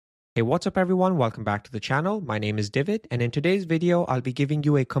Hey, what's up everyone? Welcome back to the channel. My name is David, and in today's video, I'll be giving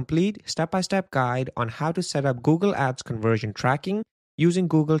you a complete step-by-step guide on how to set up Google Ads conversion tracking using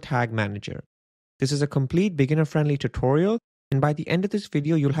Google Tag Manager. This is a complete beginner-friendly tutorial, and by the end of this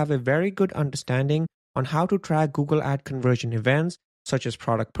video, you'll have a very good understanding on how to track Google Ad conversion events such as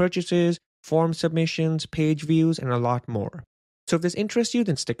product purchases, form submissions, page views, and a lot more. So if this interests you,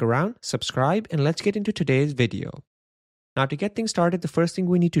 then stick around, subscribe, and let's get into today's video. Now to get things started, the first thing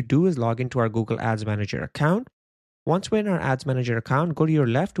we need to do is log into our Google Ads Manager account. Once we're in our Ads Manager account, go to your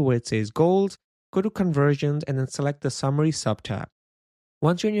left to where it says Goals, go to Conversions, and then select the Summary subtab.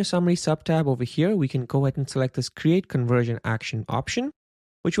 Once you're in your Summary subtab over here, we can go ahead and select this Create Conversion Action option,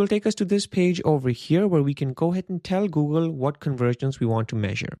 which will take us to this page over here where we can go ahead and tell Google what conversions we want to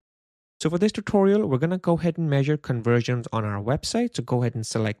measure. So for this tutorial, we're going to go ahead and measure conversions on our website. So go ahead and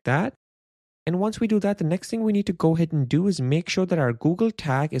select that. And once we do that, the next thing we need to go ahead and do is make sure that our Google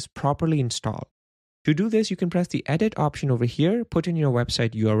tag is properly installed. To do this, you can press the edit option over here, put in your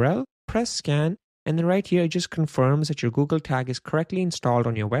website URL, press scan, and then right here, it just confirms that your Google tag is correctly installed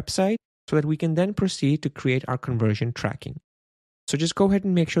on your website so that we can then proceed to create our conversion tracking. So just go ahead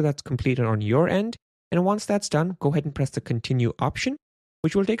and make sure that's completed on your end. And once that's done, go ahead and press the continue option,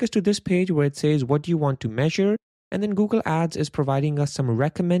 which will take us to this page where it says, what do you want to measure? And then Google Ads is providing us some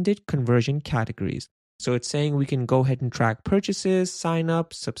recommended conversion categories. So it's saying we can go ahead and track purchases,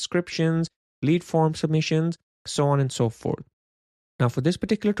 sign-ups, subscriptions, lead form submissions, so on and so forth. Now for this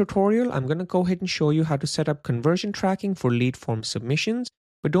particular tutorial, I'm going to go ahead and show you how to set up conversion tracking for lead form submissions.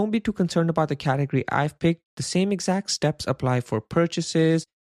 But don't be too concerned about the category I've picked. The same exact steps apply for purchases,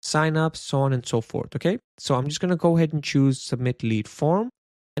 sign-ups, so on and so forth. Okay, so I'm just going to go ahead and choose Submit Lead Form.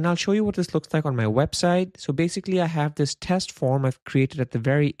 And I'll show you what this looks like on my website. So basically I have this test form I've created at the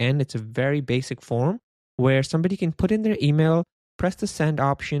very end. It's a very basic form where somebody can put in their email, press the send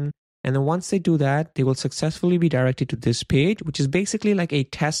option, and then once they do that, they will successfully be directed to this page, which is basically like a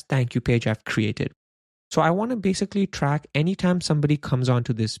test thank you page I've created. So I want to basically track anytime somebody comes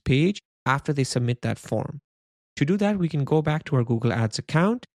onto this page after they submit that form. To do that, we can go back to our Google Ads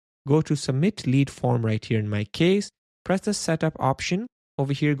account, go to Submit Lead Form right here in my case, press the setup option.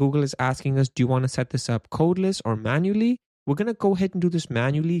 Over here, Google is asking us, do you want to set this up codeless or manually? We're going to go ahead and do this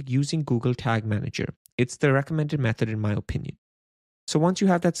manually using Google Tag Manager. It's the recommended method in my opinion. So once you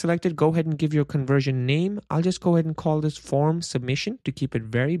have that selected, go ahead and give your conversion name. I'll just go ahead and call this form submission to keep it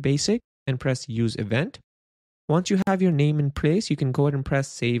very basic and press use event. Once you have your name in place, you can go ahead and press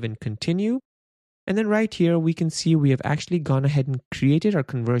save and continue. And then right here, we can see we have actually gone ahead and created our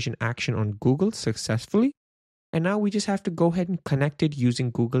conversion action on Google successfully. And now we just have to go ahead and connect it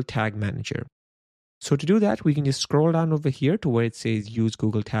using Google Tag Manager. So to do that, we can just scroll down over here to where it says use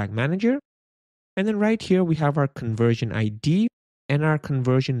Google Tag Manager. And then right here, we have our conversion ID and our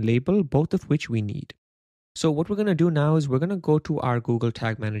conversion label, both of which we need. So what we're going to do now is we're going to go to our Google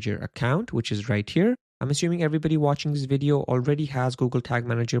Tag Manager account, which is right here. I'm assuming everybody watching this video already has Google Tag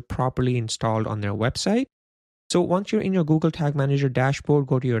Manager properly installed on their website. So once you're in your Google Tag Manager dashboard,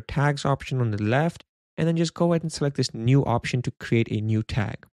 go to your tags option on the left, and then just go ahead and select this new option to create a new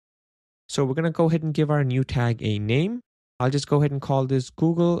tag. So we're going to go ahead and give our new tag a name. I'll just go ahead and call this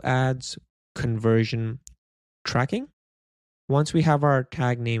Google Ads Conversion Tracking. Once we have our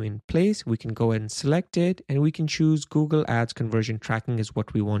tag name in place, we can go ahead and select it, and we can choose Google Ads Conversion Tracking is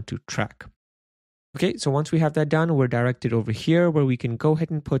what we want to track. Okay, so once we have that done, we're directed over here where we can go ahead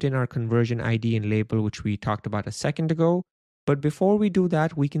and put in our conversion ID and label, which we talked about a second ago. But before we do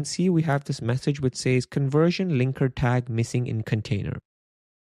that, we can see we have this message which says conversion linker tag missing in container.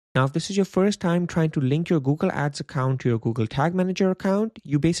 Now, if this is your first time trying to link your Google Ads account to your Google Tag Manager account,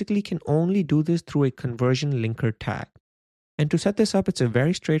 you basically can only do this through a conversion linker tag. And to set this up, it's a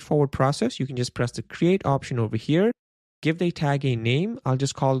very straightforward process. You can just press the create option over here, give the tag a name. I'll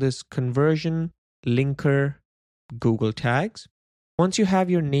just call this conversion linker Google tags. Once you have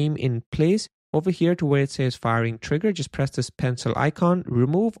your name in place, over here to where it says firing trigger, just press this pencil icon,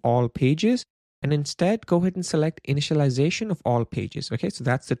 remove all pages, and instead go ahead and select initialization of all pages. Okay, so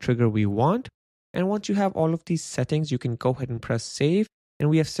that's the trigger we want. And once you have all of these settings, you can go ahead and press save. And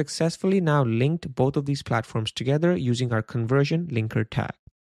we have successfully now linked both of these platforms together using our conversion linker tag.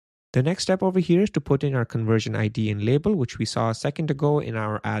 The next step over here is to put in our conversion ID and label, which we saw a second ago in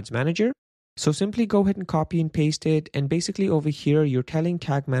our Ads Manager. So simply go ahead and copy and paste it. And basically over here, you're telling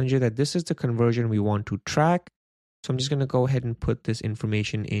Tag Manager that this is the conversion we want to track. So I'm just going to go ahead and put this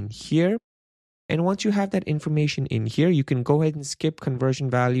information in here. And once you have that information in here, you can go ahead and skip conversion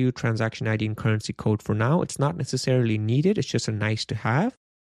value, transaction ID, and currency code for now. It's not necessarily needed. It's just a nice to have.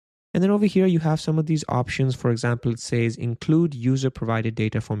 And then over here, you have some of these options. For example, it says include user provided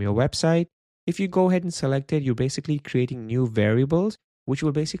data from your website. If you go ahead and select it, you're basically creating new variables, which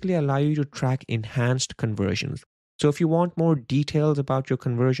will basically allow you to track enhanced conversions. So if you want more details about your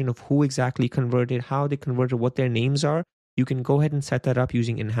conversion of who exactly converted, how they converted, what their names are, you can go ahead and set that up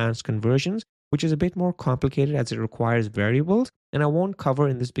using enhanced conversions, which is a bit more complicated as it requires variables, and I won't cover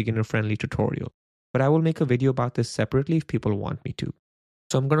in this beginner-friendly tutorial. But I will make a video about this separately if people want me to.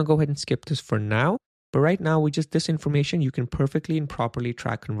 So I'm going to go ahead and skip this for now. But right now, with just this information, you can perfectly and properly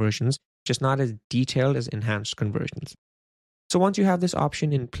track conversions, just not as detailed as enhanced conversions. So once you have this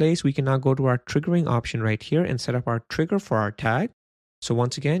option in place, we can now go to our triggering option right here and set up our trigger for our tag. So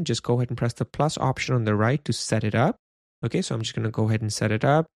once again, just go ahead and press the plus option on the right to set it up. Okay, so I'm just going to go ahead and set it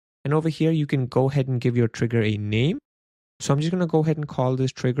up. And over here, you can go ahead and give your trigger a name. So I'm just going to go ahead and call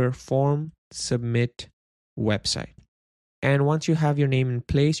this trigger form submit website. And once you have your name in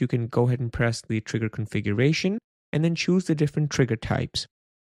place, you can go ahead and press the trigger configuration and then choose the different trigger types.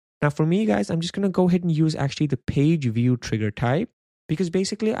 Now for me, guys, I'm just going to go ahead and use actually the page view trigger type, because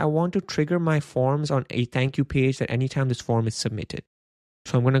basically I want to trigger my forms on a thank you page at any time this form is submitted.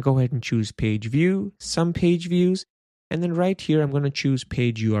 So I'm going to go ahead and choose page view, some page views, and then right here, I'm going to choose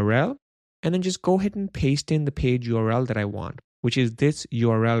page URL, and then just go ahead and paste in the page URL that I want, which is this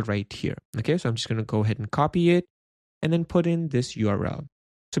URL right here. Okay, so I'm just going to go ahead and copy it and then put in this URL.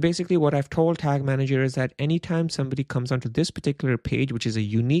 So basically what I've told Tag Manager is that anytime somebody comes onto this particular page, which is a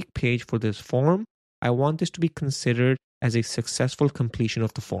unique page for this form, I want this to be considered as a successful completion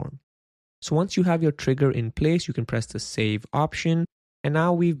of the form. So once you have your trigger in place, you can press the save option. And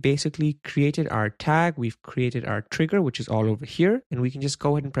now we've basically created our tag, we've created our trigger, which is all over here, and we can just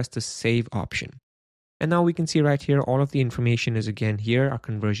go ahead and press the save option. And now we can see right here, all of the information is again here, our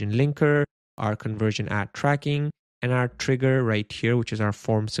conversion linker, our conversion ad tracking, and our trigger right here, which is our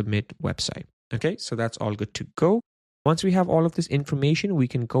form submit website. Okay, so that's all good to go. Once we have all of this information, we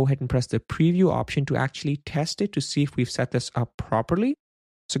can go ahead and press the preview option to actually test it to see if we've set this up properly.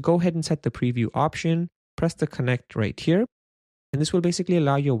 So go ahead and set the preview option, press the connect right here. And this will basically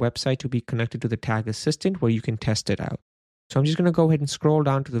allow your website to be connected to the Tag Assistant where you can test it out. So I'm just going to go ahead and scroll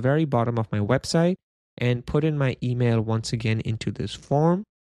down to the very bottom of my website and put in my email once again into this form.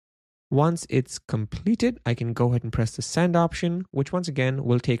 Once it's completed, I can go ahead and press the send option, which once again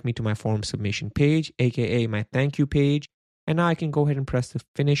will take me to my form submission page, aka my thank you page. And now I can go ahead and press the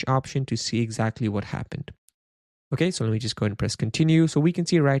finish option to see exactly what happened. Okay, so let me just go ahead and press continue. So we can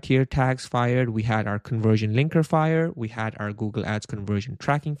see right here, tags fired. We had our conversion linker fire. We had our Google Ads conversion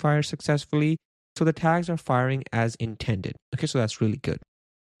tracking fire successfully. So the tags are firing as intended. Okay, so that's really good.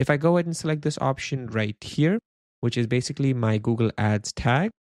 If I go ahead and select this option right here, which is basically my Google Ads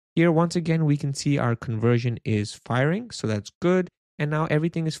tag, here once again, we can see our conversion is firing. So that's good. And now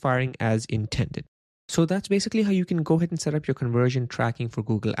everything is firing as intended. So that's basically how you can go ahead and set up your conversion tracking for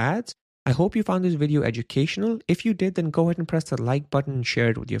Google Ads. I hope you found this video educational. If you did, then go ahead and press the like button and share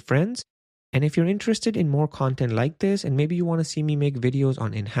it with your friends. And if you're interested in more content like this, and maybe you want to see me make videos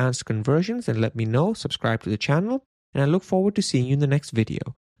on enhanced conversions, then let me know, subscribe to the channel, and I look forward to seeing you in the next video.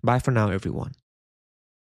 Bye for now, everyone.